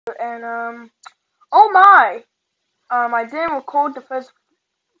And oh my, I didn't record the first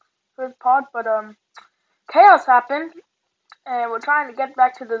part, but chaos happened, and we're trying to get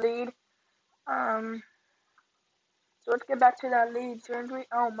back to the lead. Um, so let's get back to that lead, shouldn't we?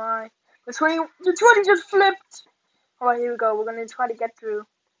 Oh my, the 20 just flipped. Alright, here we go. We're gonna try to get through.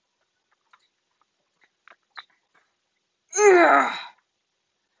 Ugh.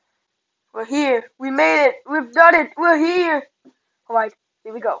 We're here. We made it. We've done it. We're here. Alright,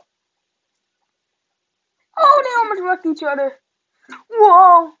 here we go. Oh, they almost wrecked each other.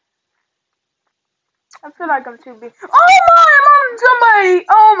 Whoa. I feel like I'm too big. Oh my, I'm on somebody.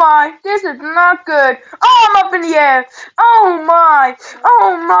 Oh my, this is not good. Oh, I'm up in the air. Oh my.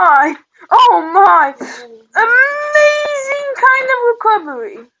 Oh my. Oh my. Amazing kind of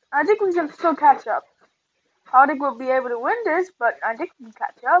recovery. I think we can still catch up. I don't think we'll be able to win this, but I think we can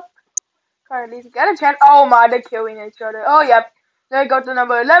catch up. Or at least get a chance. Oh my, they're killing each other. Oh yep. There goes the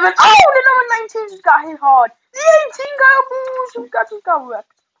number 11. Oh, the number 19 just got hit hard. The 18 just got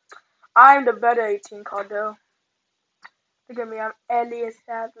wrecked. I'm the better 18 card though. Look at me, I'm Elias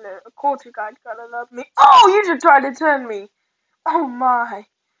Sadler. Of course you guys gotta love me. Oh, you just tried to turn me. Oh my.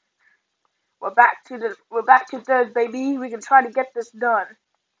 We're back to third, baby. We can try to get this done.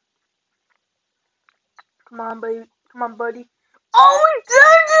 Come on, baby. Come on, buddy. Oh, we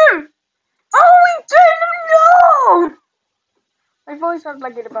turned him! Oh, we turned him! No! My voice sounds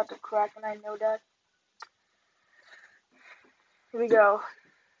like it's about to crack, and I know that. Here we go.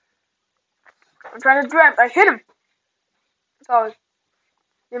 I'm trying to draft. I hit him. Sorry.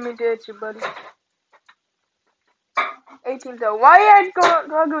 Didn't mean to hit you, buddy. 18 though. Why are you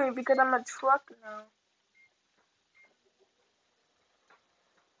struggling? Because I'm a truck now.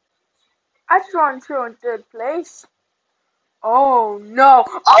 I just want to in third place. Oh no.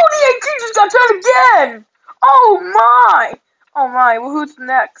 Oh, the 18 just got turned again. Oh my. Oh my. Well, who's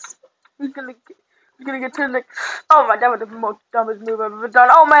next? Who's gonna get turned next? Oh my, that was the most dumbest move I've ever done.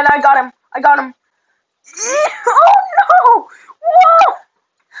 Oh man, I got him. Oh no. Whoa.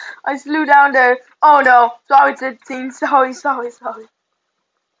 I flew down there. Oh no. Sorry, 13. Sorry.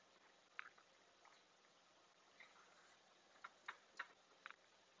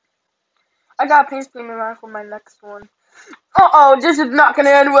 I got paint scheme in mind for my next one. Uh-oh, this is not gonna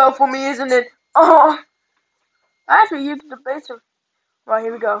end well for me, isn't it? Oh. I actually used the base of... Right,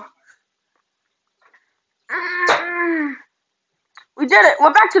 here we go. We did it!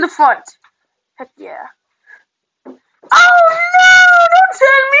 We're back to the front. Heck yeah. Oh no! Don't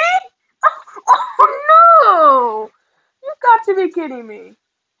tell me! Oh no! You got to be kidding me.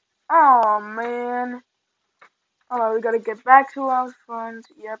 Oh man. Alright, we gotta get back to our front.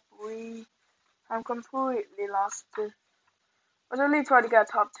 Yep, I'm completely lost it. Let's at least try to get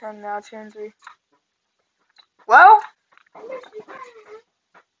top 10 now, shouldn't we? Well,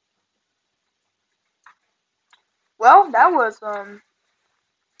 that was that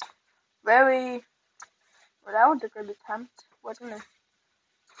was a good attempt, wasn't it?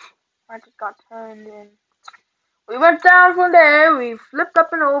 I just got turned in. We went down from there, we flipped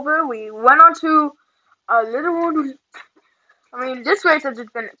up and over, we went onto a little... I mean, this race has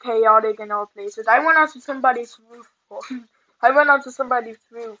just been chaotic in all places. I went onto somebody's roof. I went onto somebody's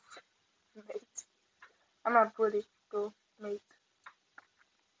roof, mate. I'm not pretty cool, mate.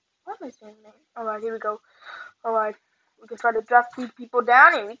 What am I saying, mate? Alright, here we go. Alright, we can try to draft 2 people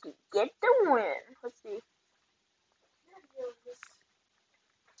down and we can get the win. Let's see.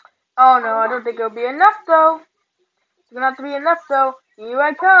 Oh no, I don't think it'll be enough though. It's gonna have to be enough though. Here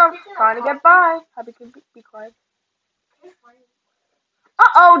I come, trying to get by. Happy to be quiet.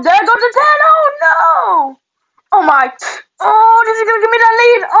 Uh-oh, there goes the 10. Oh no! Oh my. Oh, this is gonna give me that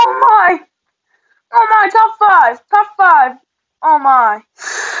lead. Oh my. Oh my, top 5. Top 5. Oh my.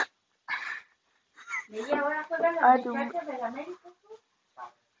 Here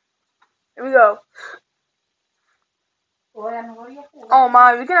we go. Oh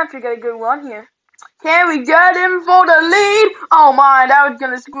my, we can actually get a good one here. Can we get him for the lead? Oh my, that was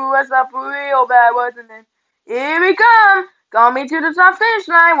gonna screw us up real bad, wasn't it? Here we come. Got me to the top finish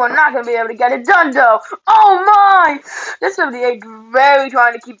line. We're not gonna be able to get it done though. Oh my! This 78 very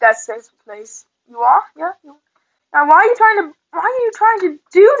trying to keep that 6th place. You are? Yeah. Now why are you trying to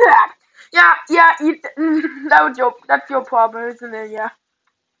do that? Yeah. That's your problem, isn't it? Yeah.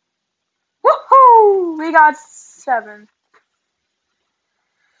 Woohoo! We got 7.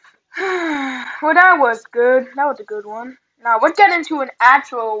 Well, that was good. That was a good one. Now let's get into an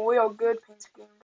actual real good paint scheme.